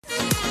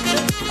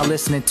I'm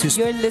listening to.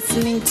 You're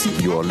listening to.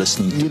 You're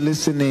listening. You're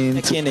listening.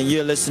 Again, and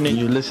you're listening.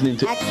 You're listening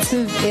to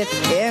Active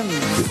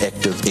FM. to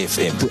Active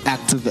FM. To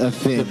Active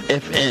FM.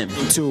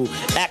 FM.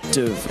 To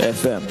Active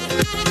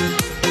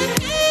FM.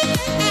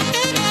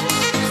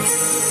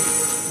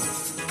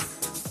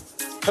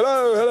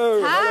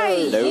 Hello. Hi,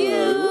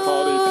 you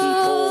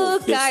Party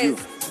people.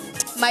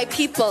 guys, my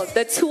people,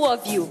 the two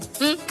of you.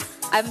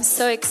 I'm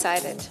so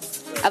excited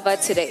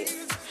about today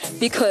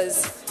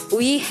because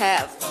we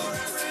have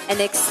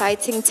an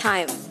exciting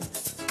time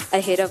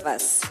ahead of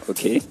us.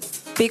 Okay.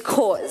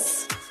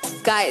 Because,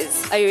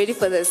 guys, are you ready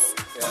for this?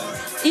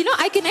 You know,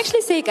 I can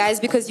actually say guys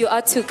because you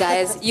are two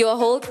guys. You're a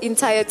whole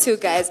entire two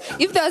guys.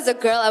 If there was a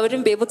girl, I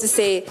wouldn't be able to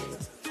say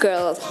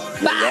girl.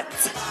 But,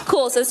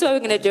 cool, so that's what we're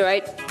going to do,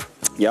 right?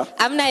 Yeah.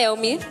 I'm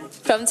Naomi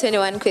from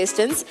 21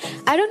 Questions.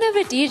 I don't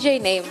have a DJ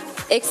name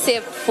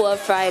except for a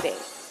Friday.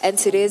 And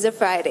today is a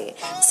Friday.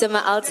 So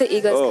my alter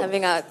ego is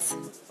coming out.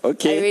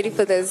 Okay. Are you ready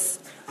for this?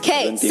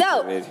 Okay, don't think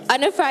so I'm ready.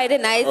 on a Friday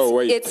night,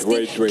 Wait. Can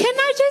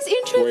I just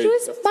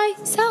introduce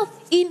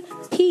myself in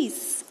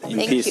peace?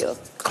 Thank peace. you.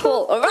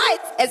 Cool. All right,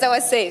 as I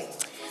was saying,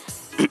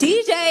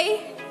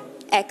 DJ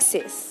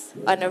Access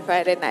on a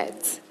Friday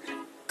night.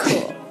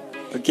 Cool.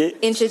 Okay.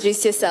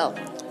 Introduce yourself.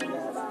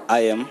 I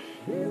am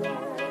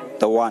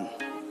the one.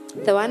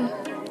 The one,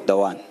 The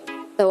one.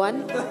 the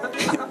one,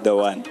 The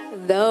one.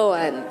 the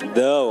one,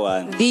 The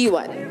one. the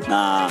one.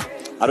 Nah.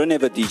 I don't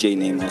have a DJ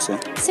name also.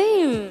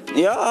 Same.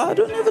 Yeah, I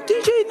don't have a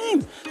DJ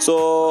name.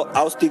 So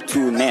I'll stick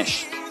to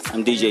Nash.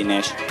 I'm DJ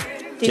Nash.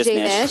 Just DJ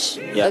Nash.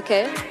 Yeah.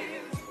 Okay.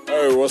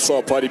 Hey, what's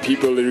up, party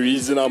people? The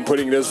reason I'm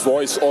putting this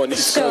voice on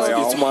is because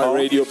Sure. it's my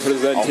radio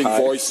presenting Okay.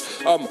 voice.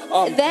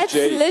 I'm That's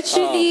DJ,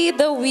 literally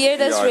the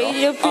weirdest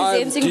radio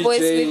presenting I'm voice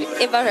DJ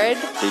we've ever heard.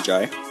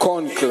 DJ.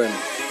 Conklin.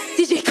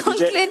 DJ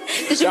Conklin.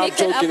 Did you Yeah, I'm make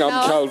that up joking. I'm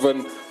now?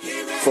 Calvin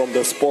from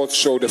the sports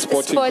show, the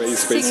Sporting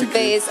Base, basically.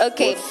 Base.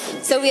 Okay.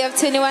 So we have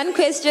 21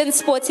 questions,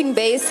 Sporting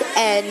Base,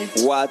 and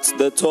What's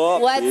the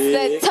topic? what's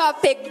the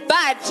topic?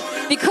 But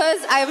because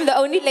I'm the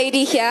only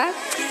lady here,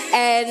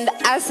 and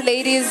us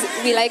ladies,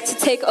 we like to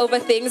take over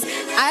things,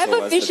 I have So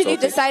what's the officially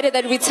topic? decided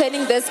that we're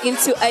turning this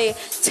into a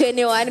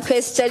 21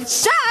 question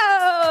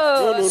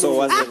show. So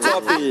what's the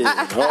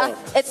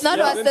topic? It's not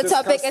We what's the haven't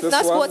topic. discussed It's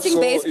not this one, Sporting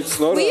so Base. it's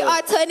not We a-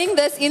 are turning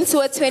this into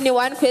a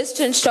 21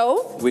 question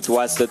show. With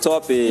what's the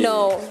topic?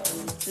 No.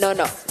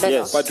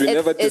 Yes. But we It-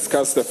 never it's-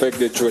 discussed the fact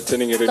that you were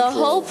turning it into... The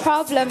whole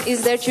problem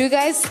is that you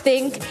guys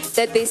think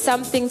that there's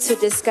something to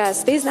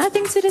discuss. There's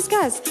nothing to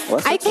discuss.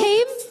 What's I that?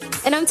 came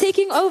and I'm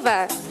taking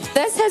over.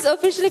 This has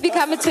officially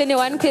become a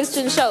 21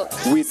 question show.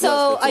 With So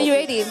what's the are you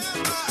topic?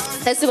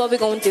 ready? Let's see what we're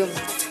going to do.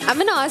 I'm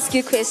going to ask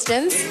you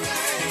questions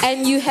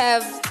and you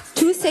have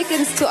 2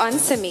 seconds to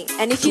answer me.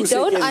 And if you 2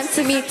 don't seconds.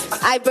 answer me,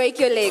 I break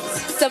your legs.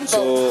 Simple.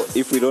 So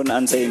if we don't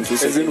answer in 2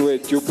 As in, seconds,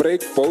 wait, you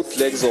break both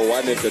legs or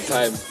one at a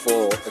time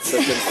for a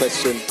certain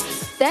question?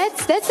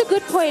 That's a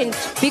good point,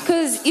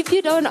 because if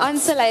you don't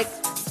answer like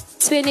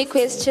 20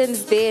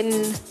 questions,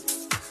 then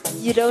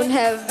you don't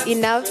have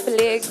enough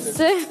legs.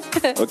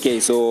 okay,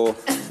 so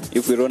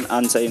if we don't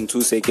answer in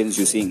 2 seconds,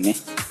 you sing, ne?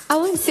 I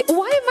won't say,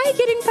 why am I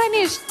getting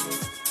punished?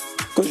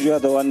 Because you are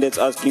the one that's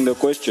asking the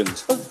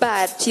questions.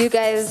 But you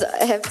guys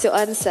have to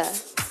answer.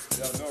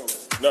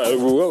 No,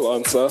 we will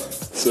answer.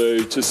 So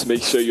just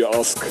make sure you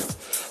ask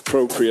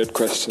appropriate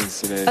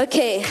questions, you know.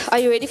 Okay, are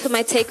you ready for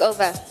my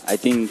takeover? I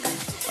think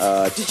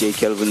DJ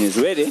Kelvin is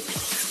ready.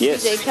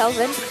 Yes. DJ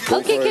Kelvin. Go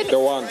Okay, for it, the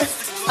one.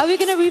 are we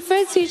going to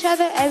refer to each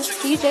other as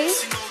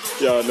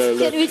DJs? Yeah, no, Can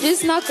look. we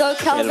just not go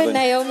Kelvin, Kelvin.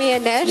 Naomi,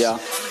 and Nash? Yeah,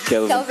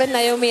 Kelvin. Kelvin,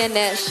 Naomi, and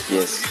Nash.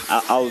 Yes,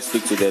 I'll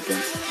stick to that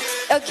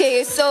one.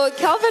 Okay, so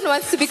Calvin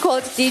wants to be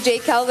called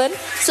DJ Calvin,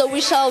 so we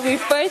shall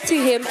refer to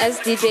him as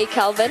DJ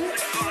Calvin.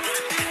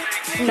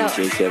 No.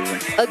 DJ Kelvin.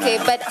 Okay,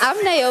 Nah. but I'm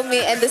Naomi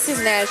and this is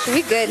Nash.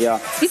 We good? Yeah.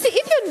 You see,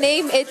 if your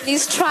name at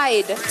least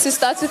tried to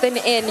start with an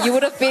N, you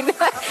would have been,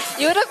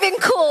 you would have been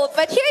cool.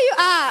 But here you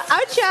are,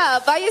 out here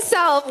by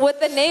yourself with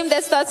a name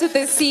that starts with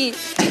a C.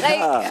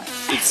 Like.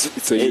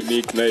 It's a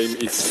unique name.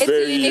 It's It's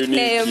very a unique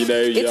name. you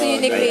know. It's a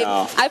unique name.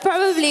 Yeah. I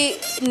probably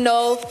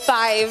know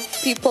 5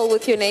 people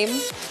with your name,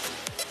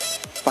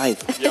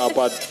 5. Yeah,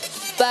 but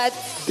but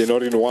they're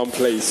not in one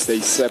place. They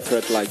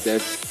separate like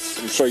that.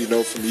 I'm sure you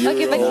know from Europe.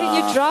 okay. But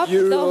can you drop the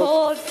Europe.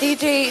 whole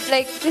DJ?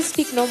 Like, just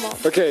speak normal.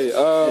 Okay,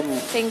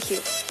 Thank you.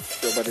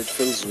 yeah, but it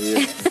feels weird.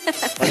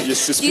 I'm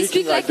used to You speaking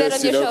speak like like that this,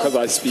 on you your know, show? because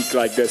I speak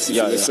like this. If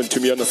Yeah, you yeah. listen to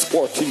me on a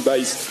sporting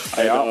base.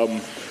 And,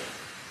 Yeah.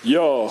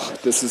 yeah,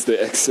 this is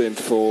the accent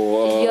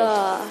for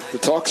Yeah. the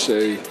talk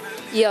show.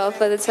 Yeah,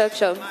 for the talk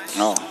show.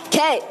 Oh,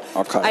 Okay.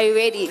 Okay. Are you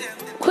ready?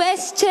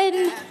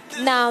 Question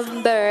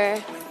number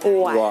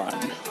 1.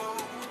 1.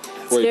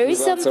 Wait, Very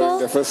who's answering simple.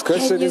 the first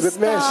question? Can you Is it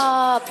Nash?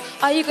 stop?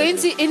 Are you going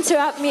to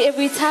interrupt me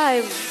every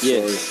time?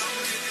 Yes.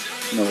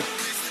 No.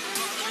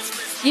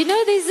 You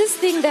know, there's this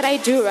thing that I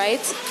do,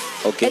 right?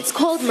 Okay. It's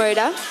called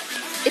murder.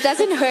 It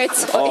doesn't hurt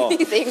or Oh.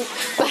 anything,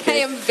 but I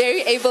Okay. am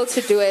very able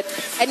to do it.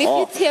 And if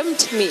you Oh.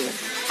 tempt me,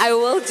 I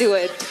will do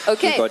it.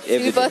 Okay? got Do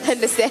we both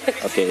evidence. understand?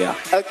 Okay, yeah.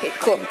 Okay,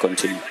 cool.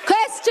 Continue.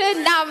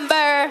 Question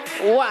number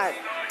 1.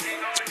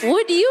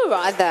 Would you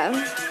rather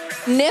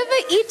never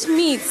eat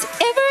meat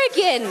ever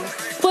again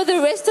for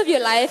the rest of your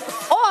life,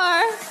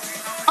 or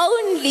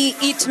only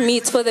eat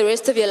meat for the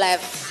rest of your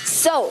life?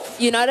 So,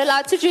 you're not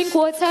allowed to drink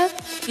water,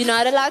 you're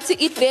not allowed to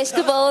eat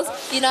vegetables,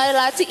 you're not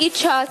allowed to eat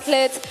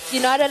chocolate,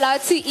 you're not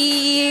allowed to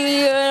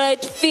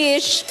eat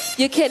fish.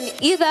 You can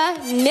either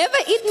never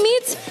eat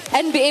meat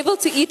and be able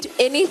to eat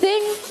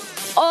anything,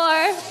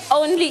 or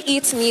only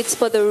eat meat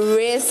for the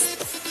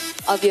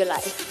rest of your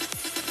life.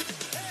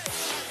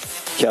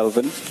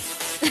 Kelvin.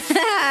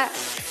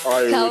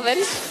 I Calvin?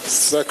 would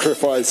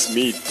sacrifice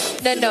meat.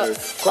 No, you no. know.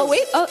 Oh,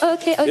 wait. Oh,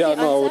 okay. Yeah, no, I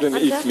answer, wouldn't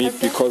eat answer, meat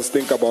answer. because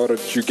think about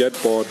it, you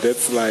get bored.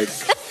 That's like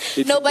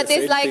eating No, but the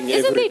there's same like, thing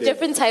isn't every there day.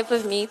 different type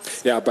of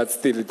meat? Yeah, but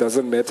still, it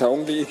doesn't matter.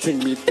 Only eating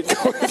meat.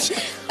 Because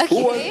Okay.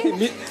 who wants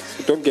meat?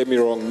 Don't get me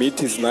wrong,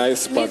 meat is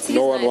nice, Meat but is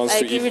no one nice. wants I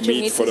to agree eat with you,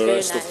 meat meat for is the very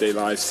rest of nice. their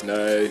lives.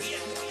 No.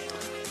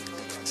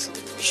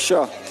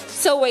 Sure.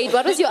 So wait,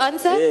 what was your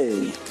answer?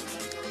 Hey.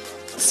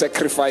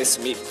 Sacrifice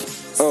meat.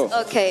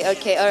 Oh. Okay,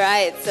 all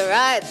right.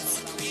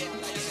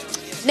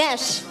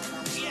 Nash,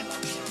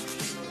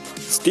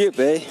 It's deep,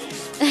 eh?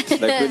 Like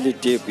really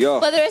deep. Yo.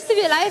 for the rest of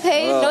your life,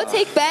 hey, no Ah.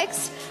 take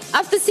backs.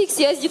 After 6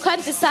 years, you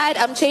can't decide,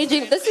 I'm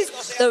changing. This is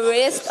the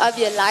rest of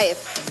your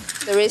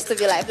life. The rest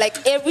of your life. Like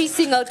every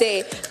single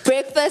day.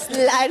 Breakfast,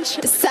 lunch,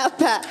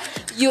 supper.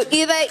 You're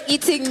either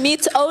eating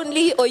meat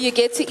only or you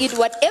get to eat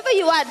whatever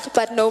you want,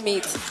 but no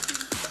meat.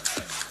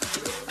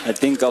 I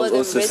think I'll For the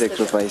also rest of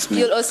sacrifice your- meat.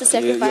 You'll also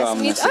sacrifice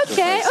I'm meat. gonna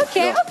Okay.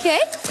 sacrifice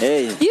it. Yo.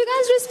 Hey. You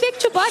guys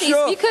respect your bodies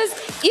Sure. because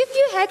if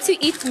you had to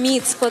eat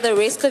meat for the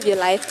rest of your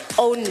life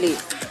only,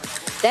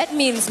 that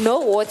means no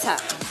water.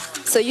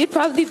 So you'd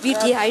probably be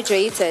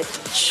dehydrated.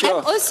 Sure.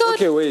 And also,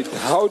 Okay, wait.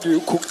 How do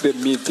you cook the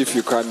meat if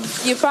you can't?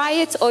 you fry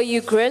it or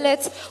you grill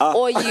it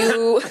or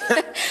you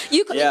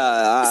you cook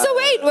Yeah, so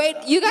wait,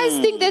 you guys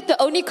think that the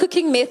only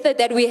cooking method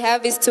that we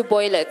have is to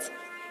boil it?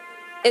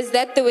 Is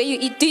that the way you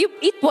eat? Do you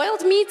eat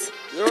boiled meat?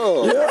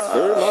 Oh,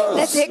 very nice.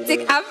 That's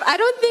hectic. I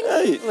don't think.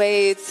 Hey.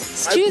 Wait,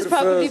 stew is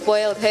prefer- probably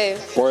boiled. Hey,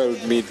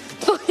 Boiled meat.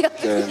 boiled Yeah.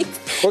 meat.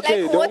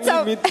 Okay, Like the water.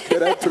 only meat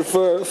that I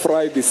prefer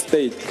fried is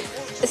steak.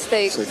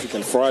 Steak. So if you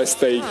can fry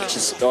steak,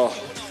 just I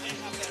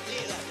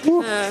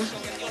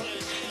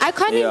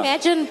can't Yeah.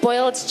 imagine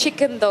boiled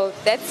chicken though.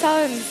 That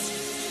sounds.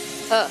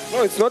 no,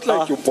 it's not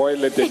like you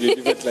boil it and you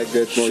leave it like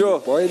that. No, Sure. you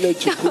boil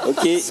it, you put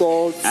Okay.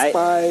 salt,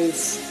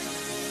 spice.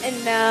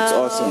 No. It's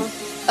awesome.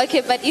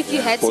 Okay, but if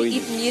you had to boil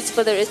eat it. meat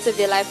for the rest of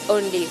your life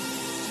only,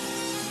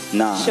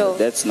 Nah, Sure.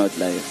 that's not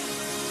life.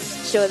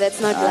 sure, that's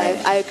not Aye.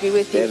 life. I agree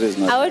with you. That is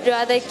not I would life.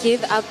 rather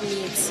give up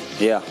meat.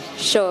 Yeah.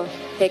 Sure,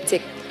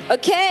 hectic.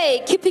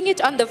 Okay, keeping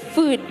it on the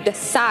food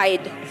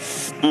side.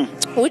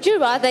 Would you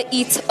rather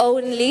eat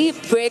only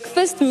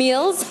breakfast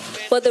meals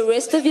for the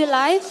rest of your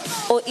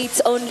life or eat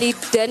only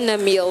dinner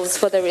meals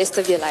for the rest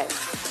of your life?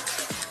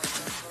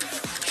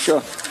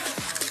 Sure.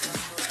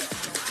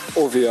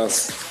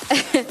 Obvious.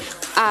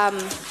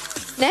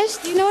 Nash,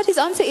 do you know what his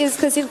answer is?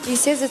 Because he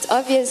says it's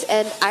obvious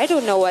and I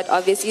don't know what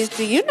obvious is.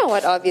 Do you know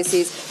what obvious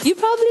is? You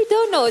probably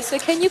don't know, so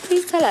can you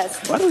please tell us?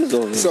 What is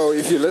all this? So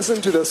if you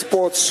listen to the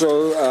sports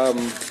show,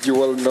 you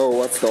will know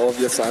what's the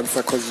obvious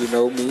answer because you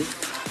know me.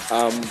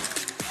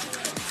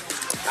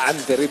 I'm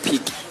very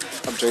picky.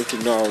 I'm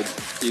joking. No, I would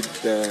eat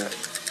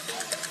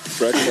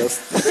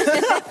breakfast.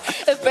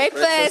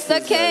 Breakfast,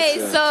 is okay.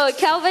 nice, So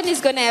Calvin is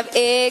going to have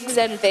eggs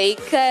and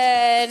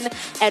bacon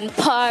and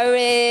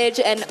porridge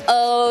and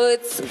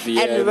oats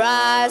Vienna. and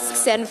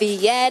rusks and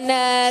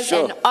Viennas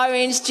Sure. and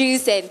orange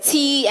juice and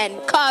tea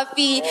and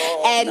coffee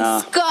and Nah.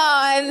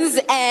 scones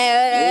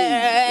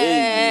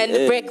and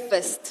hey.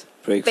 breakfast,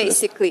 Breakfast.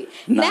 basically.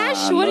 Nah,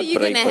 Nash, what are not you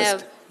going to breakfast.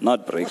 have?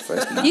 Not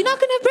breakfast. Nah. You're not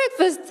going to have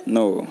breakfast.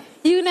 No.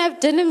 You're going to have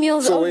dinner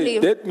meals So only.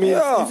 wait, that means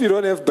Yeah. if you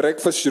don't have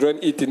breakfast, you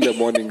don't eat in the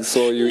morning.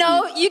 So you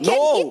No, eat. you can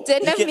No, eat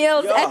dinner you can-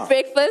 meals yeah. at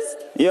breakfast.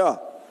 Yeah.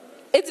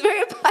 It's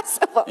very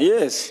possible.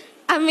 Yes.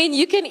 I mean,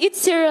 you can eat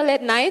cereal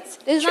at night.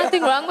 There's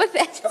nothing wrong with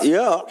that.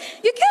 Yeah.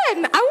 You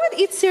can. I would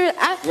eat cereal.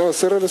 No,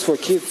 cereal is for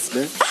kids,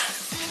 man.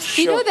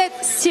 You know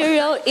that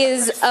cereal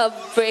is a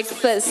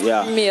breakfast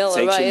Yeah. meal, It's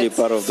actually right?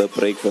 part of the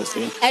breakfast.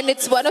 Eh? And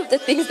it's one of the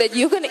things that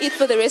you're going to eat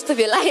for the rest of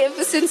your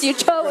life since you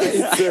chose.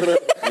 Yeah.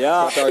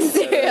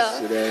 Cereal.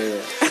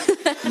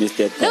 Missed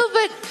that No, part.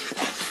 but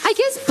I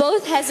guess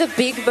both has a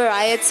big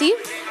variety.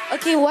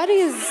 Okay, what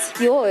is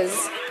yours?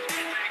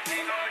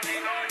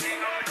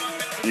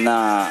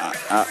 Nah,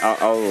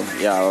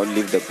 I'll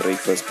leave the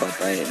breakfast part.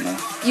 I know.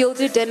 You'll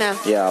do dinner.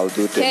 Yeah, I'll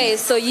do that. Okay,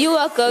 so you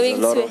are There's going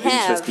a lot to of have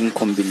interesting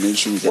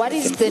combinations. what that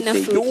is I can dinner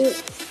put food?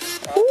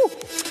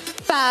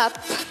 there. Pap.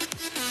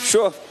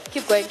 Sure.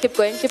 Keep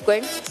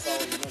going.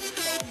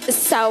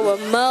 Sour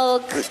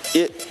milk.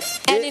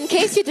 And in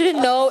case you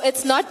didn't know,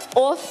 it's not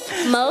off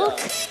milk.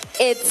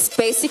 It's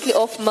basically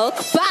off milk,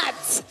 but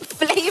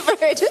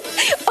flavored.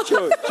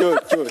 Sure.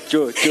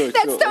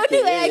 That's the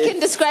only way I can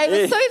describe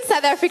it. So in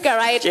South Africa,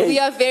 right, Jay. we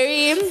are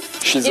very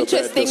She's a bad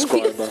interesting.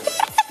 describer.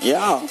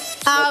 Yeah.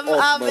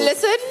 milk.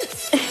 Listen,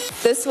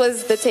 this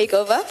was the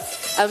takeover.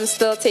 I'm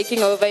still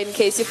taking over in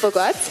case you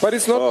forgot. But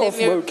it's not off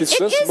me- milk. It's It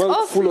just is milk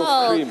off full milk.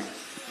 of cream.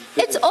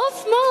 It's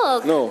off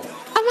milk. No.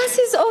 Amas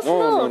is off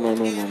milk.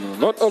 No.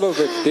 Not all of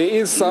it. There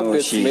is some No,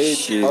 that's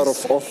made out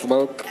of off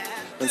milk,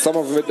 and some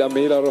of it are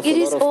made out of It a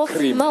is lot of off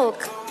cream.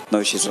 milk.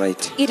 No, she's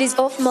right. It is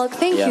off milk.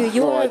 Thank Yeah. you.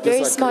 You No, are I a very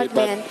disagree, smart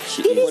but man. It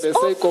For is the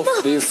off sake of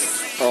milk.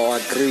 this, I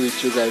agree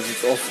with you guys.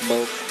 It's off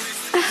milk.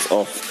 It's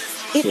off.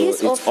 It So is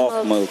it's off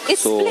off milk. So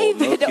It's flavored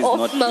milk is off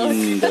not milk.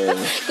 in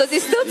the. Because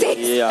it still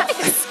tastes Yeah.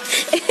 nice.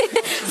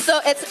 So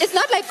it's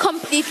not like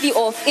completely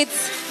off.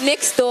 It's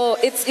next door.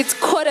 It's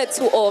quarter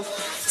to off.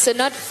 So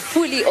not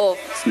fully off.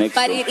 It's next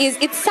but door.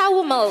 it's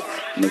sour milk.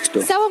 Next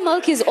door. Sour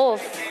milk is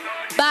off.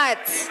 But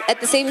at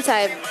the same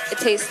time, it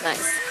tastes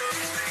nice.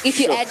 If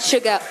you add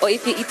sugar or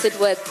if you eat it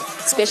with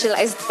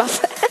specialized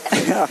butter.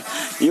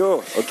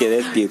 Yo, okay,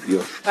 that's deep,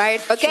 yo.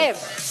 Right? Okay.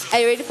 Are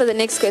you ready for the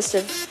next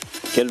question?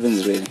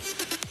 Kelvin's ready.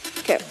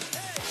 Okay.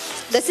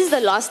 This is the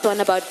last one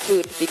about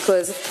food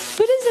because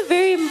food is a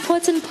very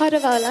important part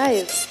of our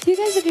lives. Do you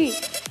guys agree?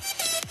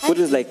 Food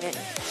is like,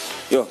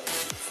 yo.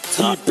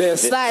 The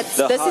best. But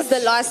The this is the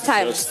heart. last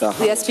time Just the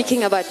we are heart.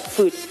 speaking about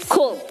food.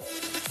 Cool.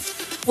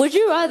 Would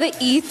you rather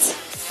eat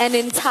an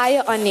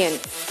entire onion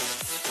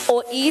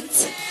or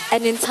eat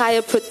an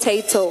entire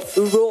potato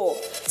raw?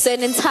 So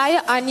an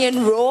entire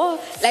onion raw,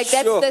 like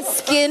that's Sure. the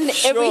skin,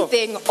 Sure.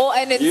 everything, or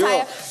an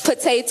entire Yeah.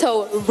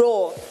 potato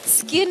raw.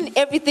 Skin,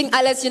 everything,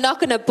 unless you're not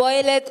gonna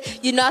boil it,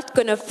 you're not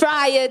gonna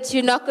fry it,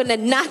 you're not gonna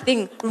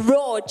nothing,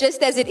 raw,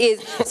 just as it is.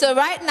 So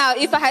right now,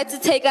 if I had to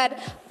take out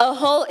a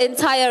whole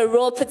entire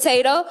raw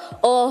potato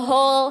or a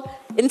whole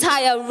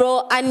entire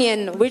raw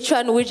onion, which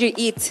one would you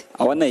eat?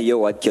 I wanna hear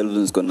what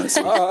Kelvin's gonna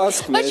say. I'll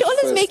ask But Nate you're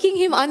always first. making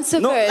him answer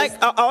No, first.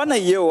 like I wanna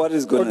hear what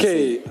he's gonna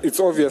say. Okay, it's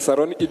obvious. I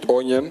don't eat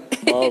onion.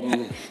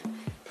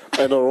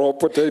 And a raw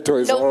potato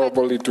is No, but-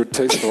 horrible. It would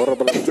taste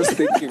horrible. I'm just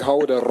thinking, how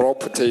would a raw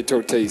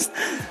potato taste?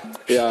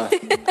 Yeah.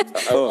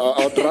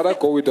 I'd rather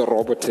go with a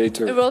raw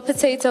potato. A raw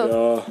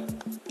potato.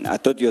 I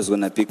thought you was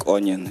gonna pick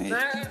onion. Hey.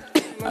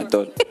 I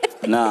thought,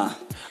 nah.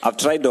 I've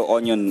tried the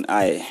onion.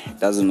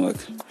 Doesn't work.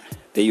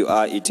 There you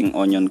are eating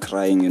onion,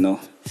 crying. You know.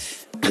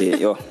 Yeah,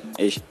 yo,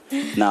 ish.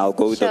 Now I'll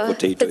go with Sure. the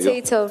potato. yo.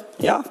 Potato.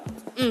 Yeah.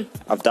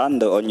 I've done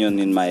the onion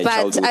in my But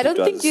childhood. I don't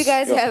It think was- you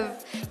guys yo.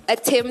 have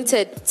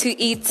attempted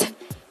to eat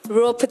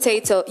raw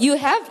potato. You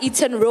have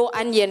eaten raw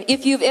onion.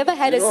 If you've ever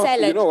had You a know-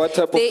 salad, you know what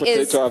type of there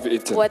is- potato I've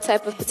eaten? What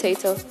type of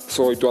potato?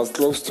 So it was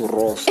close to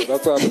raw. So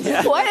that's why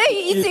I'm What are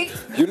you eating?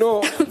 You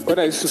know, when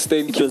I used to stay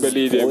in was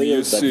Kimberley, we boiled,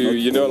 used but to, not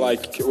you know, boiled.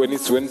 like when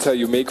it's winter,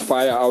 you make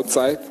fire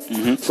outside.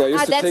 So I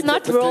used to That's take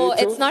not the raw.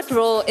 potato. It's not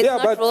raw. It's yeah,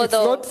 not but raw it's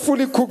though. not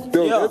fully cooked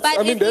though. Yeah. That's- But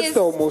I mean, it that's is-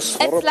 the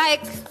most horrible.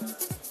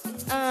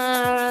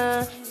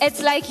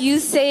 It's like you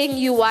saying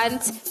you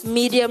want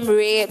medium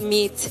rare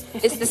meat.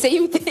 It's the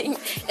same thing.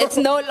 It's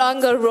no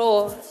longer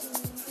raw.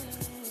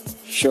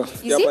 Sure.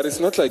 You Yeah, see? but it's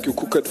not like you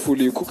cook it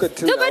fully. You cook it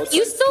till No, the but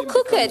you outside still skin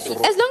cook it. becomes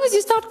raw. As long as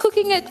you start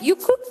cooking it, you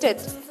cooked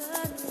it.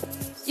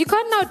 You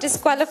can't now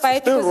disqualify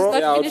it because it's Yeah,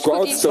 not I'd finished go- I'd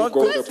cooking. still go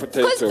with the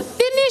Because potato.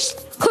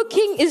 finished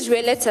cooking is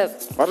relative.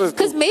 What is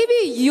Because maybe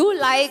you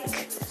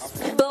like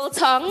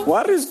biltong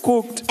What is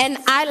cooked? and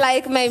I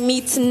like my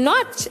meat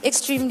not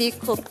extremely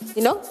cooked,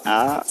 you know?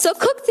 Ah. So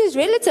cooked is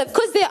relative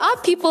because there are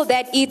people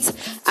that eat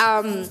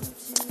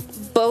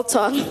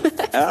biltong.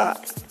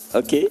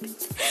 Okay.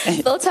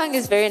 Biltong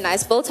is very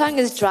nice. Biltong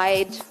is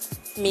dried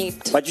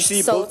meat. But you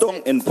see, salted.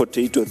 biltong and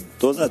potato,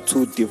 those are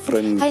two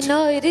different. I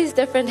know it is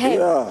different. Hey.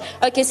 Yeah.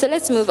 Okay, so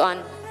let's move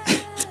on.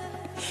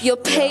 Your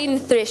pain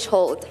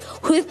threshold.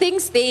 Who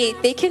thinks they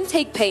can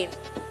take pain?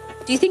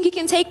 Do you think you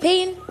can take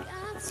pain?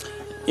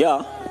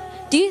 Yeah.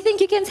 Do you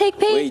think you can take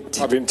pain?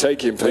 Wait. I've been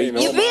taking pain.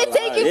 You've been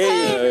taking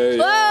Hey. pain.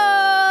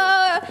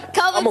 Whoa!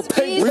 Calvin's I'm a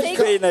pain- been which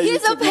taking- pain are you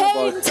He's a talking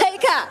pain about?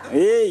 taker.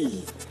 Hey.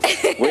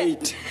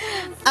 Wait.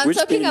 I'm Which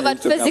talking pain are about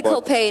you talking physical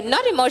about? pain,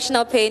 not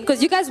emotional pain,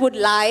 because you guys would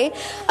lie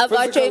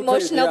about your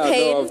emotional yeah,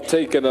 pain. No, I've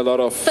taken a lot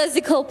of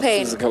Physical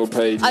pain. physical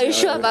pain. Are you yeah.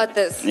 sure about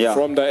this? Yeah.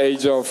 From the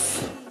age of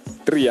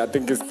 3, I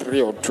think it's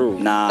 3 or 2.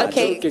 Nah.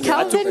 Okay, joking. I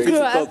Calvin took grew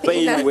physical up in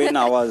pain a... when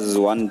I was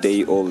 1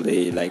 day old.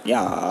 Like,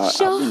 yeah, I've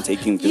been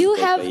taking physical you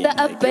have pain. the like,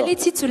 yeah.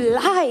 ability to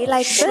lie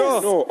like this.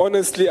 No,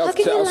 honestly, How I've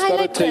can you lie started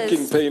like taking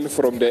this? pain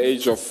from the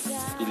age of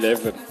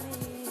 11.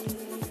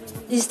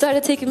 You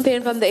started taking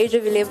pain from the age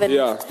of 11.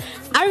 Yeah.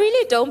 I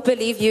really don't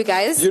believe you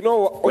guys. You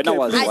know, When I okay,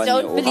 was please, I 1 don't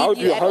year old. believe how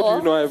do you, at how do all.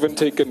 you know I haven't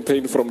taken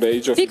pain from the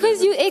age of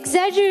Because you're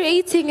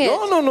exaggerating it.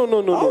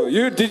 No.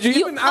 Did you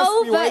You're even ask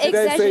me why did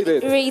I say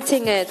that?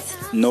 over-exaggerating it.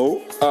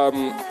 No.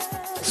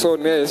 So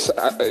Nesh,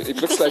 it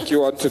looks like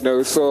you want to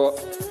know. So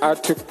I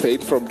took pain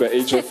from the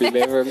age of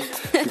 11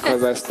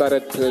 because I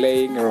started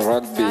playing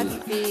rugby.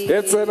 Rugby.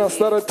 That's when I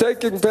started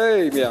taking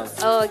pain. Yeah.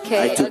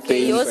 Okay, I took okay,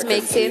 pain yours second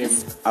makes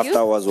sense. After You?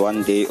 I was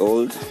 1 day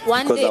old.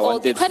 1 because day I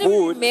old. You wanted can't even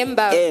food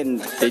remember. and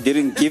they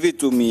didn't give it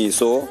to me,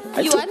 so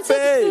I You took wanted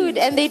pain. food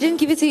and they didn't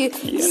give it to you.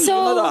 Yeah, So, you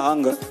know the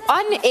hunger.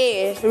 on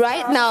air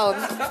right now,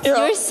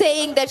 Yeah. you're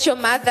saying that your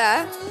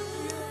mother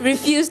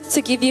refused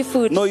to give you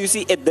food. No, you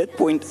see, at that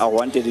point, I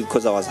wanted it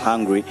because I was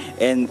hungry,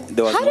 and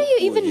there was How no do you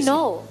food, even see.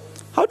 know?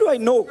 How do I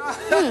know?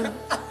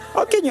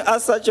 How can you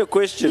ask such a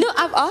question? No,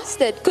 I've asked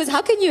it because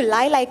how can you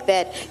lie like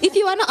that? If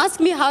you want to ask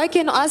me how I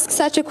can ask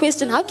such a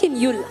question, how dare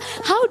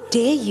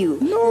you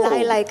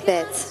lie like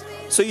that?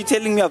 So you're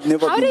telling me I've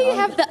never How been do you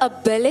hungry? have the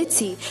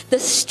ability, the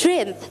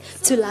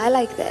strength to lie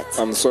like that?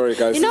 I'm sorry,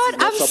 guys. You know this what?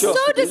 is I'm not so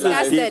supposed to be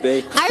disgusted.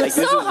 babe. I'm Like, this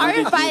so is really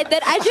horrified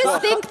that I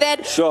just think that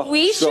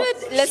we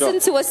should listen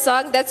to a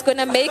song that's going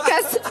to make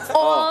us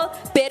all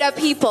better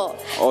people.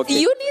 Okay.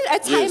 You need a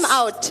time Yes.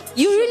 out.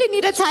 You really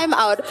need a time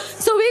out.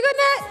 So we're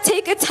going to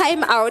take a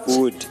time out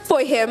Food. for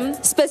him,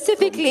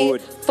 specifically From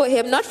food. for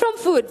him, not from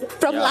food,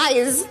 from Yeah.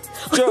 lies.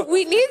 Sure.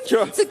 We need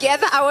Sure. to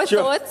gather our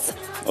Sure. thoughts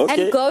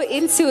Okay. and go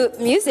into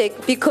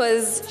music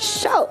because,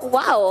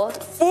 wow,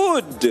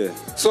 Food.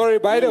 Sorry,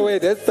 by the way,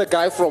 that's the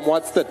guy from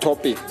What's the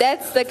Topic?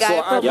 that's the guy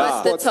So from I'm a What's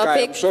the sports guy.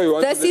 Topic. I'm sure you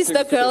want to This is listen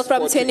the to girl the from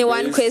Sporting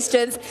 21 Base.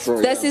 Questions.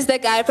 So, This yeah. is the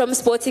guy from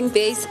Sporting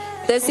Base.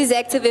 This is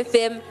Active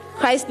FM.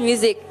 Christ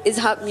Music is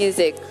hot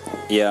music.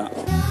 Yeah.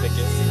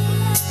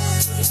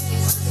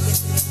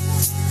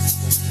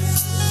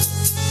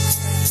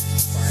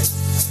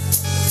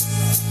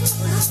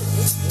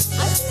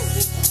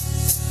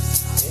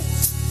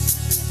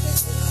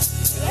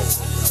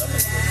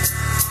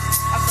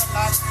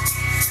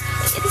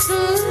 It's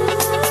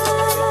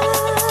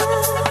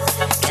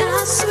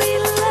God's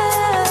sweet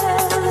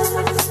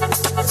love.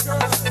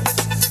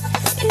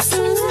 It's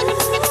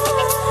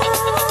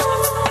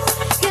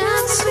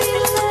God's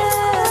sweet love. It's God's sweet love.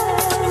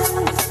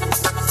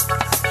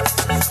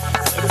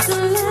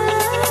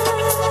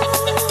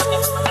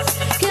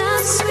 It's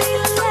God's sweet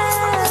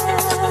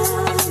love.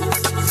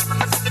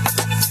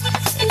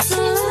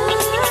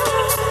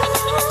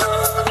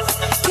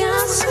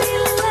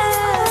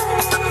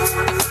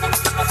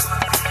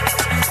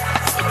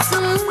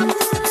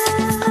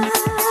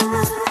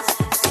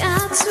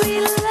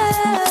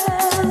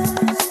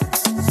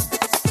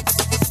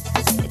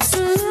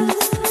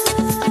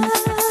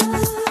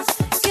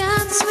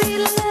 God's sweet love. It's God's sweet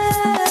love. It's God's sweet love.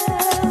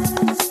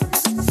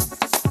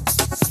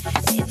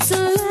 It's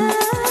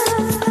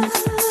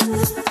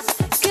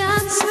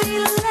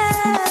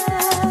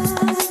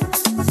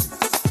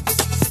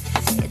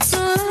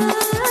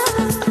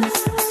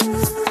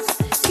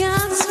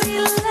God's sweet love. It's God's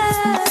sweet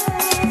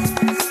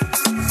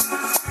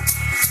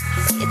love.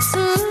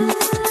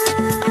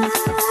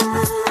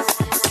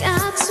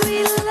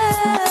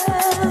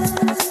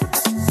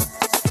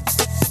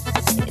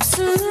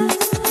 It's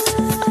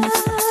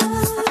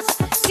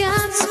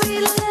God's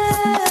sweet love. It's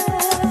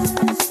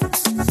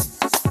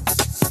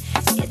God's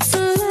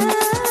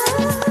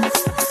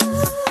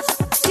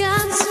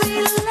sweet love. It's God's sweet love. God's sweet love,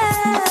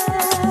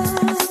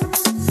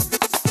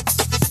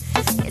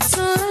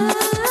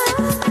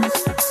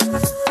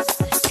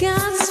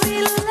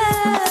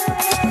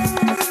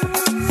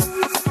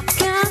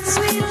 God's sweet love, God's sweet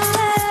love,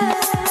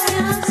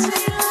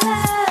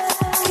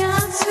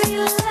 God's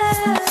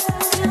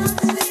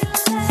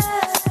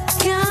sweet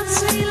love, God's sweet love, God's sweet love, God's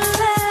sweet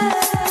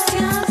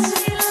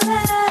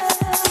love, God's sweet love, God's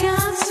sweet love,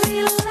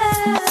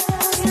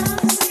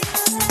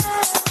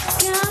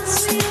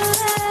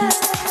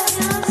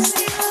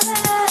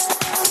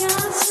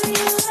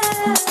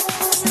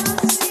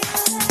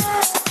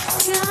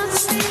 God's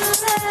sweet love, God's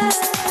sweet love, God's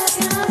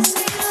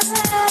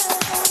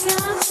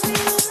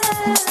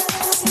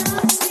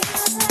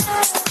sweet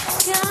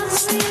love, God's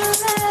sweet love,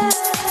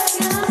 God's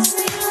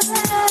sweet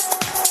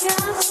love,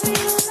 God's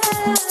sweet love,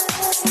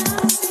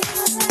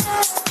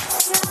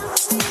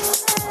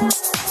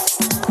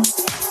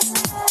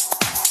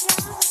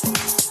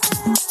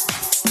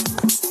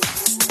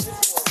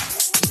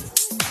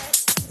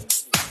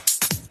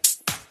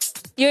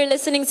 You're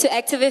listening to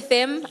Active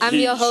FM. I'm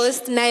your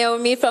host,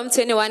 Naomi from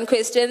 21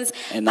 Questions.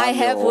 And I I'm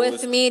have your with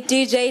host, me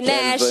DJ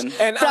Nash. Kelvin.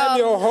 And I'm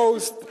your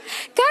host. Guys,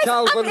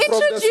 Calvin I'm from the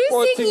introducing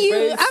Sporting you.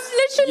 Base. I'm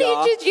literally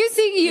Yeah.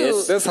 introducing you.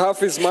 Yes. This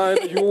half is mine.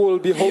 You will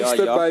be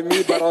hosted yeah. by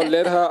me, but I'll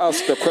let her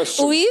ask the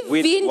question. We've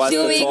With been what's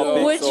the doing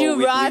topic, Would so You we're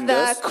doing Rather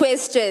this?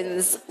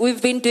 questions.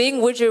 We've been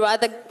doing Would You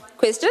Rather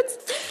questions.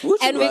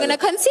 Would you And we're going to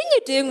rather? continue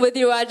doing Would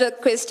You Rather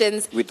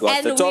questions. With what's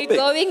and the topic? we're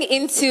going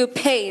into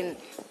pain.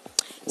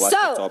 What's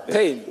So- the topic?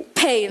 Pain.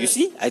 Pain. You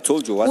see, I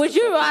told you. What's Would the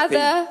you topic?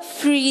 rather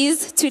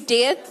freeze to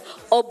death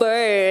or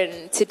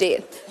burn to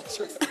death?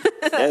 Pain.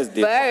 Yes,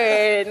 dear.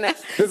 Burn.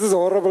 This is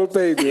horrible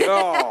pain.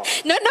 No.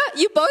 No,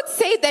 you both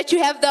say that you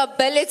have the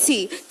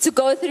ability to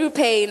go through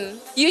pain.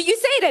 You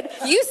said it.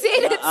 You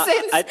said it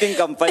since. I think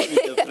I'm fighting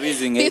the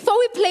freezing. Eh? Before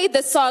we played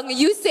the song,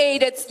 you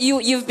said that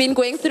you've been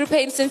going through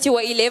pain since you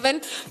were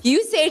 11.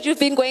 You said you've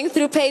been going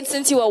through pain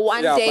since you were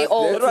one Yeah, day but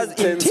old. It was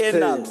Intense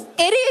internal. pain.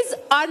 It is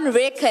on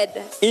record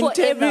for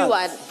Internal.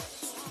 everyone.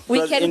 We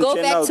was can go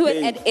back internal to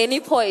pain. it at any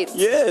point.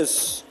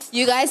 Yes.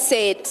 You guys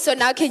said. So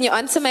now can you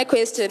answer my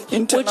question?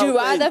 Internal Would you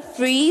pain. rather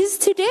freeze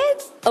to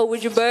death or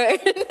would you burn?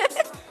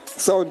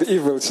 Sound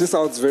evil. She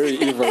sounds very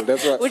evil.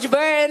 That's what. Would you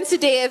burn to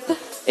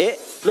death? Eh?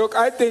 Look,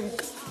 I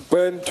think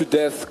burn to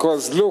death.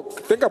 Because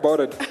look, think about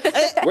it.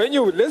 when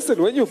you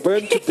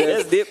burn to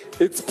death,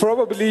 it's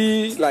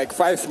probably like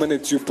 5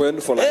 minutes. You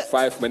burn for like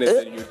 5 minutes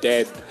and you're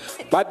dead.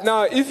 But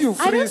now, if you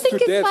I don't freeze to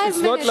think it's death, 5 it's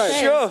not minutes, like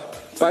sure.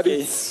 But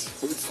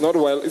it's not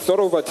it's not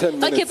over 10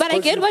 minutes. Okay, but I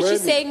get what you're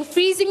saying.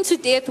 Freezing to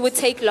death would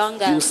take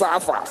longer. You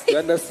suffer. You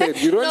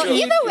understand? You don't. No,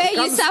 either way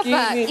you become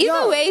suffer. skinny.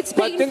 Either way it's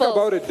But think painful.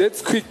 about it.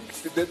 That's quick.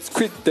 That's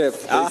quick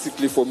death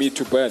basically for me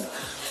to burn.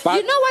 But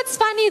You know what's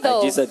funny I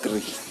though?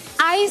 disagree.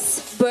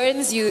 Ice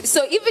burns you.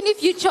 So even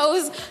if you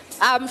chose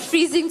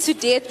freezing to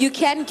death, you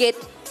can get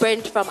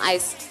burnt from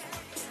ice.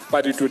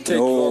 But it would take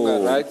No.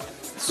 longer, right?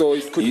 So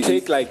it could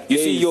take like you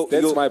days. see,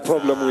 That's my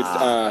problem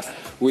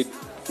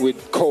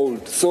with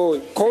cold. So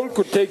cold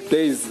could take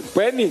days.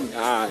 Burning,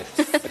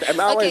 an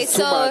hour Okay, is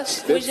too so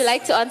much. would you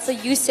like to answer?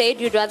 You said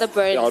you'd rather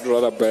burn. I would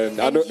rather burn.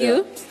 And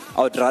you?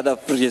 I would rather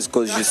freeze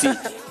because you see,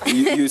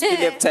 you still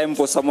have time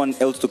for someone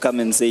else to come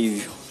and save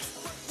you.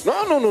 No.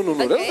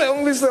 Okay. That's the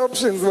only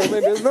options, man.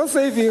 There's no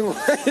saving.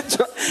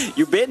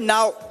 You burn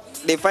now,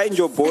 they find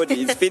your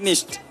body, it's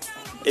finished.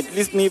 At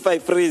least me, if I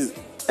freeze,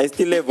 I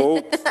still have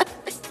hope.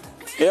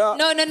 Yeah.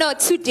 No,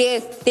 to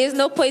death. There's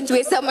no point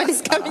where someone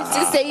is coming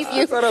to save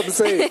you. That's what I'm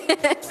saying.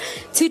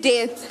 To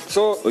death.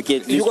 So Okay,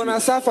 at you're least gonna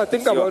suffer.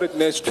 Think about it.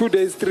 Next 2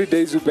 days, 3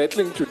 days, you're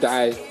battling to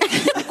die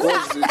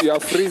because you are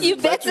freezing. You're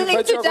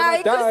battling to you're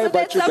die, gonna because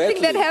that's you're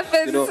something that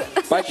battling,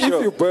 happens. But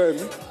if you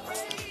burn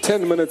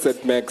 10 minutes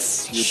at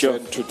max, you Sure.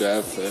 burn to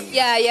death. And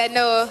Yeah,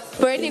 no.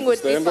 Burning would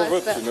it's the be end of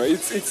it, faster.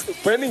 it's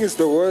burning is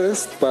the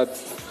worst, but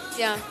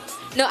Yeah.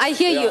 No, I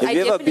hear you. Have I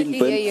you ever been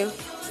definitely hear burnt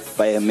you.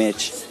 by a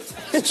match?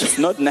 It's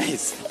not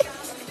nice.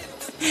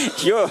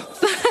 Yo,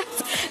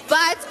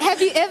 But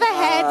have you ever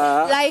had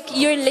like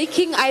you're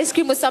licking ice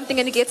cream or something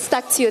and it gets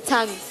stuck to your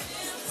tongue?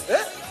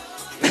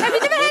 Have you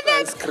never had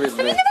that? ice cream, Have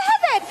you no. never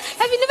had that?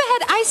 Have you never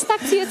had ice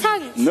stuck to your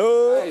tongue?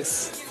 no.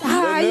 nice.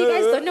 You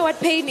guys don't know what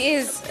pain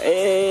is. You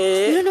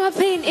Eh, don't know what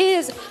pain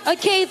is.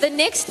 Okay, the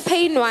next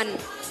pain one.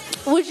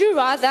 Would you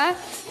rather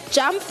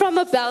jump from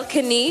a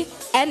balcony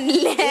and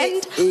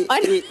land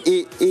on...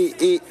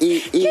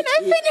 Can I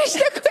finish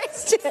the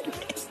question?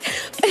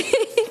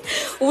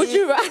 Would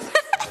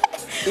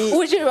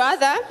you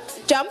rather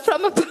jump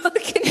from a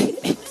balcony?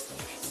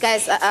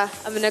 Guys,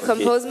 I'm gonna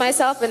compose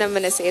myself and I'm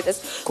gonna say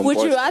this. Would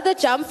you Compose. rather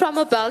jump from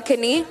a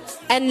balcony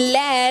and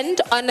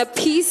land on a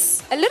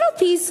little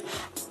piece,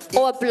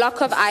 or a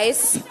block of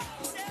ice,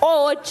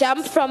 or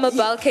jump from a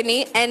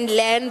balcony and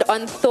land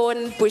on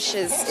thorn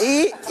bushes?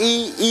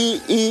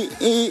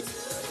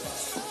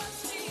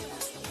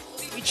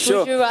 Which Sure.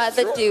 would you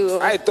rather do?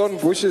 I thought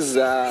bushes.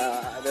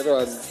 That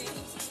was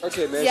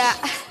okay. Next.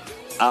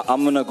 Yeah,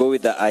 I'm gonna go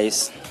with the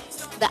ice.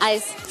 the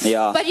ice.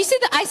 Yeah. But you see,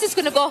 the ice is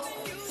gonna go.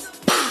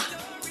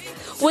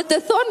 With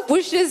the thorn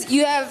bushes,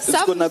 you have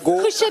some gonna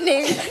go-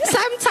 cushioning,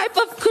 some type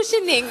of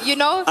cushioning, you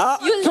know?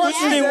 You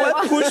Cushioning, land what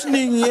on-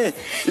 cushioning? Yeah.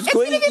 It's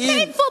going to be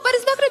painful, but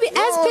it's not going to be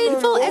as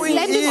painful as Going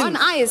landing in. on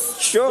ice.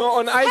 Sure. No,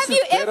 on ice Have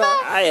you is better. ever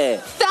Aye.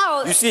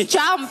 fell, You see-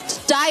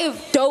 jumped,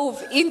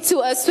 dove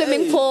into a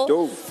swimming Hey, pool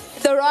dove.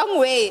 the wrong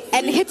way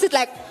and hit it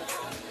like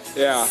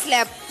Yeah.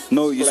 slap?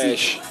 No, you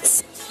Flash.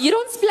 see. You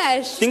don't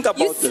splash. Think about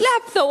You this.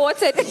 slap the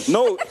water.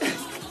 No.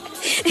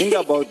 Think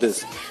about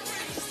this.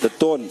 The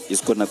thorn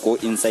is gonna go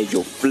inside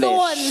your flesh.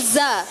 Thorns.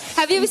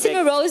 Have you ever seen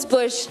a rose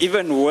bush?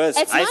 Even worse.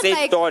 It's I not say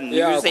like- thorn.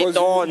 Yeah, you say because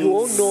thorns. you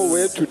won't know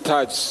where to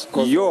touch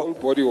because Yo. your whole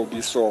body will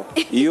be sore.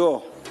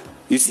 Yo.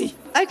 You see.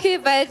 Okay,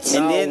 but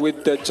And Now, then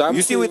with the jumping,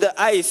 you see, with the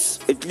ice,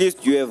 at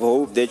least you have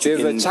hope that you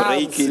There's a can chance,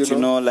 break it. you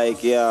You know. know,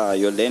 like yeah,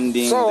 you're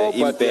landing so,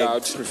 the but yeah, I'd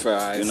impact. prefer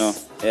ice. You know,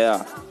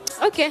 yeah.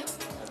 okay.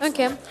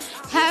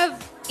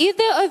 Have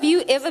either of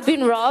you ever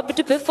been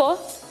robbed before?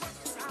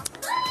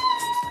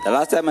 The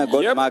last time I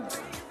got Yep. mugged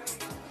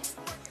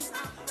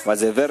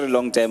was a very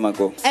long time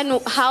ago. And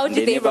how did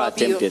They they never rob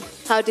you? attempted.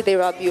 How did they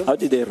rob you? How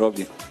did they rob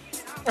you?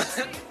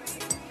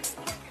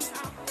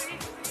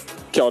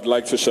 Okay, I'd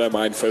like to share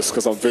mine first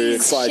because I'm very Please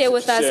excited. share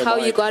with to us share how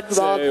mine. you got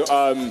robbed.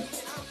 So,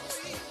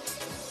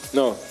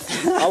 no,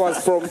 I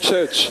was from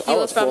church. I You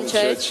were was from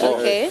church,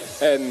 okay.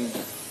 And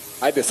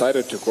I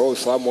decided to go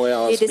somewhere.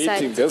 I was decided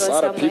meeting to these go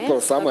other somewhere?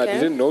 people somewhere. Okay.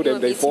 I didn't know You them. were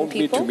They meeting phoned me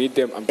people? to meet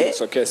them. I'm being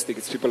sarcastic.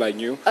 It's people I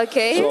knew.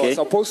 Okay. So I Okay. was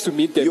supposed to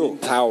meet them Yo. in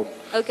town.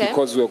 Okay.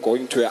 Because we were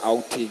going to an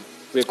outing.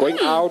 We're going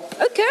out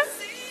Okay.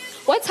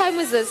 What time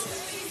was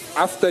this?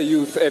 after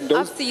youth. And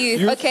those After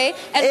youth. Okay.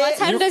 And what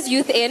time does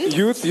youth end?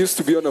 Youth used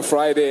to be on a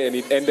Friday and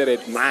it ended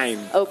at 9.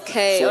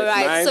 Okay, So all at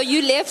right. 9 So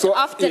you left so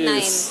after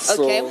yes, 9.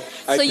 Okay. so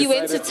I So you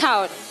went to decided-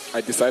 town.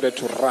 I decided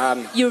to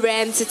run. You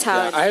ran to Yeah,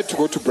 town. I had to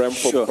go to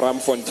Sure.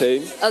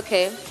 Bramfontein.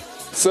 Okay.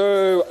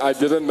 So I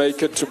didn't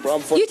make it to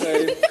Bramfontein.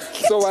 didn't make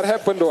it. So what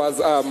happened was,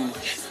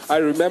 I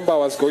remember I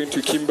was going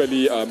to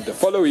Kimberley the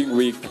following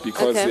week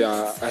because Okay.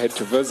 I had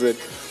to visit.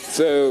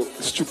 So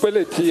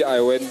stupidity,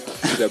 I went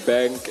to the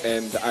bank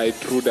and I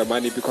drew the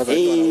money because I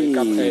thought I wake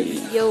up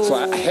early. Yo. So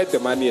I had the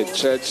money at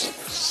church.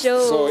 Show.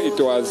 So it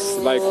was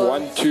like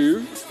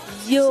 1-2.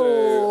 Yo.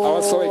 So I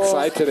was so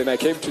excited and I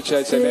came to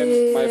church and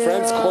then my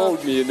friends Yeah.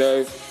 called me, you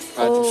know,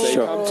 To say,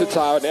 Sure. come to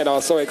town, and I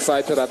was so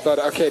excited. I thought,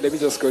 okay, let me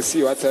just go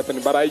see what's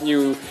happening. But I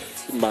knew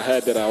in my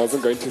head that I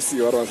wasn't going to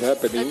see what was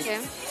happening. Okay.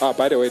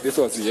 By the way, this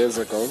was years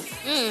ago.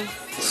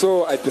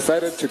 So I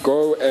decided to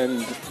go,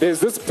 and there's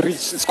this bridge.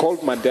 It's called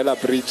Mandela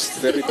Bridge. It's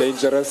very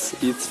dangerous.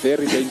 It's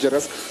very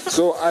dangerous.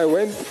 So I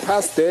went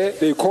past there.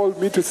 They called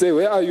me to say,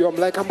 where are you? I'm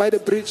like, I'm by the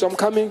bridge. I'm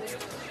coming.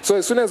 So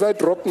as soon as I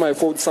dropped my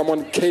phone,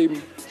 someone came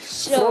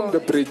from the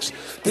bridge.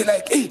 They're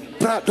like, hey,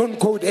 bruh, don't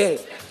go there.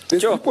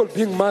 There's people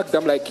being mugged.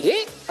 I'm like,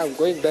 hey, I'm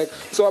going back.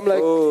 So I'm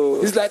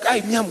like, he's like,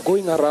 me, I'm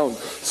going around.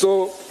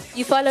 So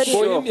You followed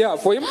him.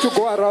 for him to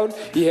go around,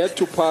 he had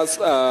to pass.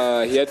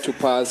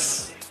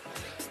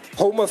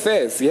 Home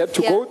Affairs. He had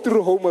to go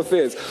through Home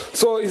Affairs.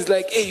 So he's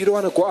like, hey, you don't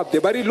want to go up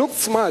there. But he looked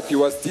smart. He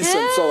was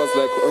decent. So I was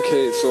like,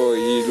 okay, so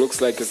he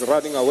looks like he's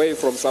running away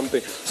from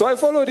something. So I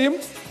followed him.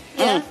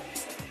 Yeah.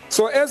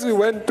 So as we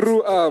went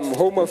through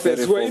Home Affairs,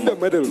 Very we were in the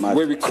middle formal.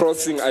 where we're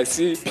crossing. I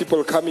see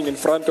people coming in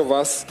front of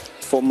us.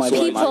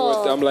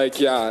 People. I'm like,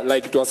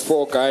 like it was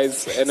 4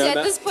 guys. And So then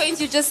at this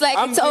point, you just like,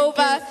 I'm it's over.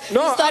 thinking-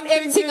 no, You start I'm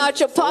emptying thinking- out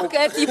your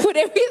pocket. You put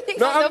everything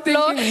No, on I'm the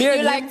floor. thinking me and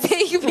You're like,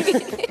 take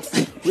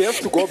me. we have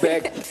to go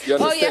back. You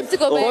understand? Oh, you have to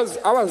go back. Because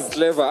I was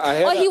clever. I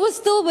had Oh, he was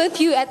still with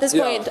you at this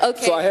point.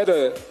 Okay. So I had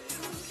a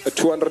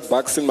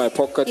 $200 in my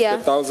pocket. Yeah.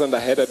 1,000 I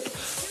had it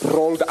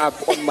rolled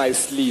up on my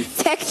sleeve.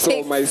 Tactic.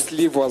 So my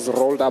sleeve was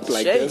rolled up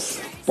like Shit.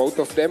 this, both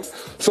of them.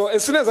 So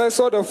as soon as I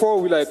saw the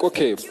 4, we're like,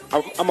 okay,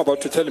 I'm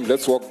about to tell him,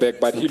 let's walk back.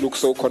 But he looks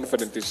so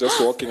confident. He's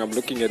just walking. I'm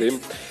looking at him.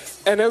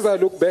 And as I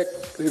look back,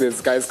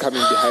 there's guys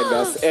coming behind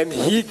us, and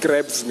he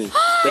grabs me.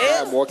 The guy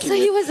I'm walking So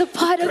he with was a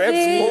part of grabs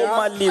me it. up,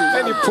 Formally,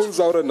 and he pulls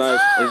out a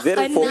knife. A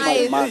very A formal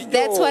knife. man.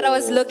 That's what I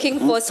was looking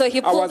for. So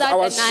he pulled out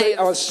a knife.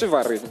 I was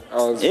shivering. I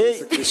was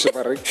basically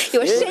shivering. He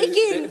was They-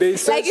 shaking they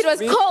like it was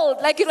searched me. cold,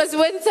 like it was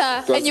winter,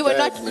 was and you were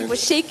bad, not. man. You were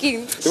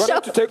shaking. They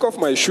wanted to take off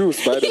my shoes,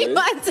 by the He way.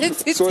 wanted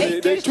to So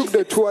take they your took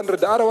the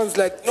 200. The other one's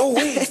like, no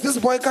way, this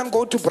boy can't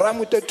go to Bram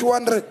with the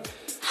 200.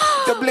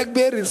 The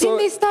Blackberry. Then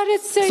they started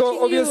searching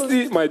So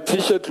obviously my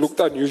t-shirt looked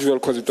unusual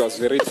because it was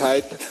very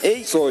tight.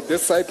 So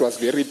this side was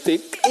very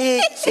thick.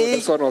 So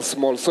this one was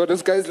small. So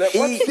this guy's like,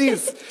 what's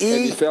this?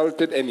 And he felt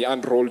it and he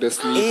unrolled the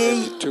sleeve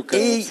and he took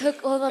He it.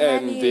 took all the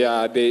And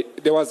money.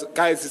 there was,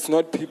 guys, it's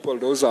not people.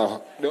 Those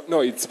are,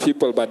 no, it's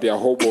people, but they are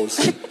hobos.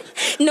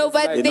 No,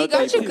 but Like, they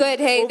got you good.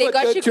 Hey, they over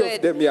got you 30 good.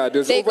 Of them, yeah,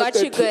 there's They over got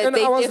you 30. good. And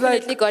They I was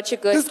definitely like, got you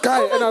good. This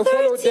guy, Over and I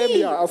followed 30.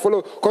 them, yeah, I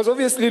follow. Because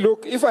obviously,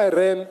 look, if I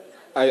ran,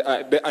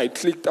 I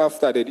clicked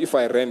after that. If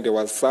I ran, there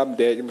was some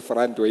there in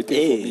front waiting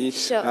for me.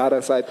 Sure. The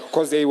other side,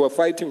 because they were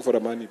fighting for the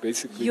money,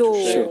 basically. Yo.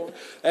 To shoot.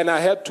 And I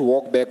had to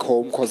walk back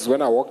home because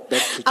when I walked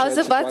back to church, I was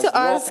about it to was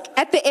ask, locked.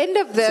 at the end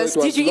of this, So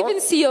it was did you even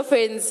locked. see your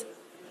friends?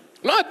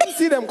 No, I didn't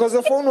see them because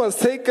the phone was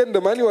taken,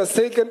 the money was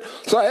taken.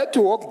 So I had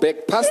to walk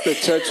back past the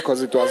church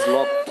because it was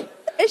locked.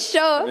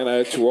 Sure. And I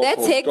had to walk That's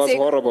home. hectic. It was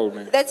horrible,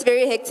 man. That's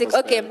very hectic.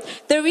 Okay.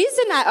 The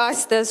reason I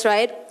asked this,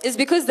 right, is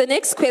because the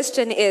next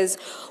question is,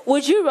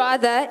 would you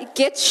rather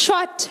get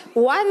shot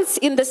once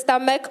in the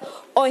stomach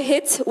or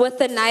hit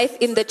with a knife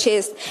in the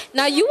chest?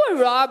 Now, you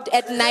were robbed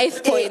at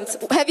knife point.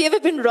 Have you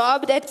ever been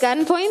robbed at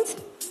gunpoint?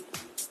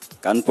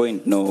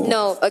 Gunpoint, no.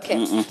 No.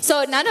 Okay.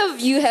 So none of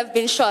you have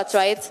been shot,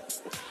 right?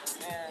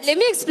 Let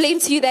me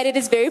explain to you that it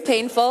is very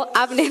painful.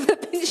 I've never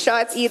been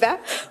shot either.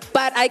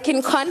 But I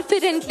can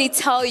confidently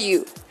tell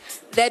you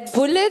that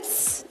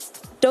bullets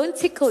don't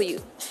tickle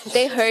you.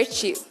 They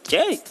hurt you.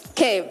 Okay.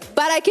 Okay,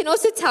 but I can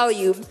also tell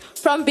you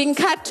from being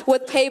cut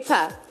with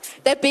paper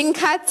that being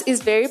cut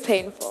is very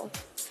painful.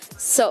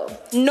 So,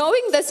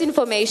 knowing this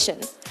information,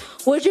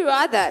 would you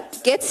rather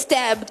get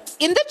stabbed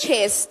in the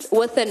chest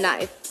with a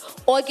knife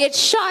or get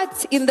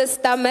shot in the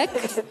stomach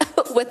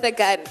with a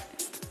gun?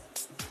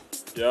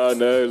 Yeah,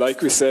 no,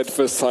 like we said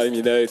first time,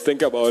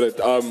 think about it.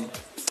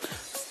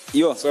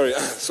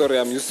 Sorry,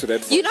 I'm used to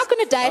that. You're not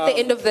going to die at the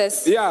end of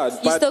this. Yeah, You're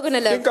but still going to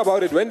live. think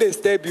about it. When they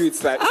stab you,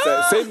 it's like it's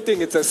the same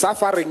thing. It's a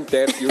suffering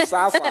death. You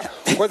suffer.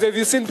 Because have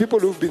you seen people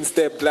who've been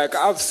stabbed? Like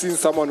I've seen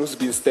someone who's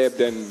been stabbed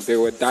and they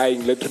were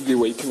dying, literally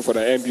waiting for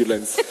the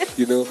ambulance.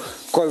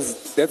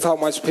 Because that's how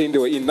much pain they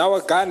were in. Now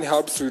a gun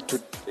helps you to.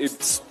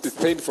 It's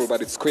painful,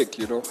 but it's quick.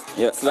 Yeah.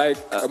 It's like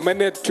a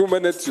minute, 2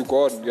 minutes, you're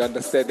gone. You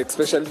understand?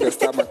 Especially the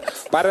stomach.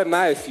 But a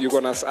knife, you're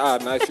gonna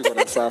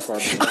suffer.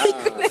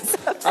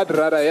 I'd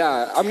rather,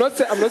 yeah. I'm not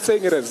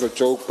saying it as a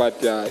joke, but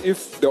yeah,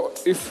 if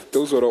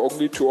those were the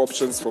only 2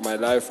 options for my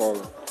life,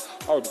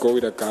 I would go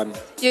with a gun.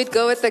 You'd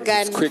go with the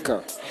gun. It's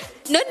quicker.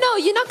 No,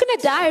 you're not going to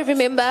die,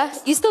 remember?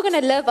 You're still going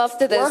to live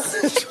after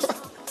this.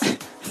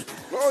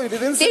 No, you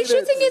didn't say They're that.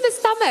 shooting you in the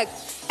stomach.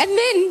 And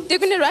then they're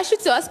going to rush you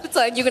to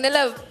hospital and you're going to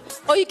live.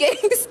 Or you're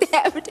getting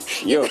stabbed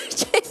Yo. in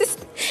the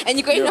chest and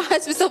you're going Yo. to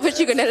hospital, but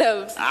you're going to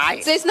live.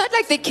 Aye. So it's not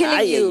like they're killing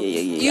Aye, you.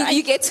 aye, aye, aye.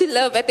 You get to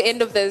live at the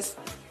end of this.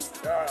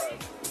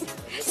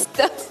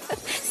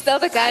 Still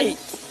the gun.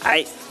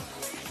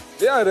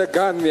 Yeah, the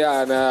gun,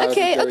 yeah. Nah,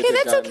 Okay, I'd go with the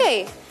that's gun.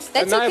 okay.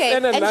 That's a knife, okay.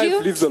 And a knife you?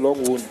 leaves a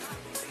long wound.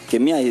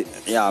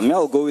 Okay,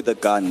 I'll go with the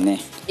gun, ne?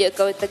 You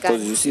go with the Because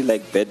gun. you see,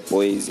 like bad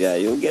boys,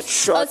 you'll get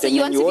shot, so and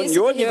you then want to be a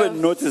you won't superhero?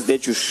 even notice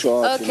that you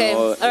shot. Okay, You know?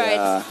 all right.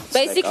 Yeah, it's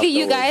like Basically,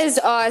 you afterwards. guys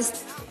are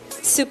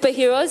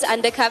superheroes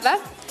undercover.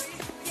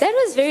 That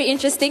was very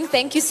interesting.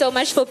 Thank you so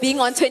much for being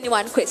on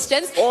 21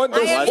 Questions. On the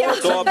I am What's your,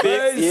 the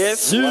topic?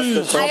 Yes.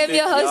 What's the I am topic?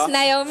 your host, Yeah.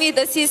 Naomi.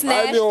 This is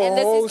Nash. your And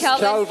this is host,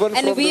 Calvin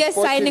And from we the are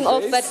Sporting signing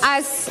off, Base. but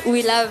us,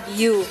 we love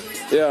you.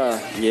 Yeah.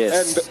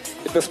 Yes.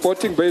 And in the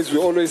sporting base, we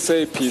always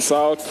say peace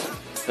out.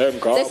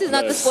 And God This is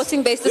not the bless.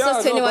 sporting base. This Yeah,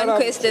 was no, 21 but,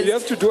 Questions. You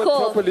have to do it Cool.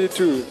 properly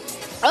too.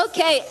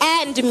 Okay,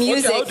 and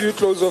music. Okay, how do you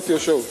close off your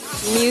show?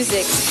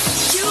 Music.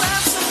 You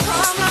have some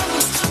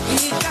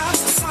problem, you got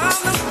some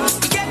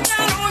problem. You get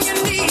down on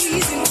your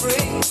knees and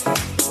pray.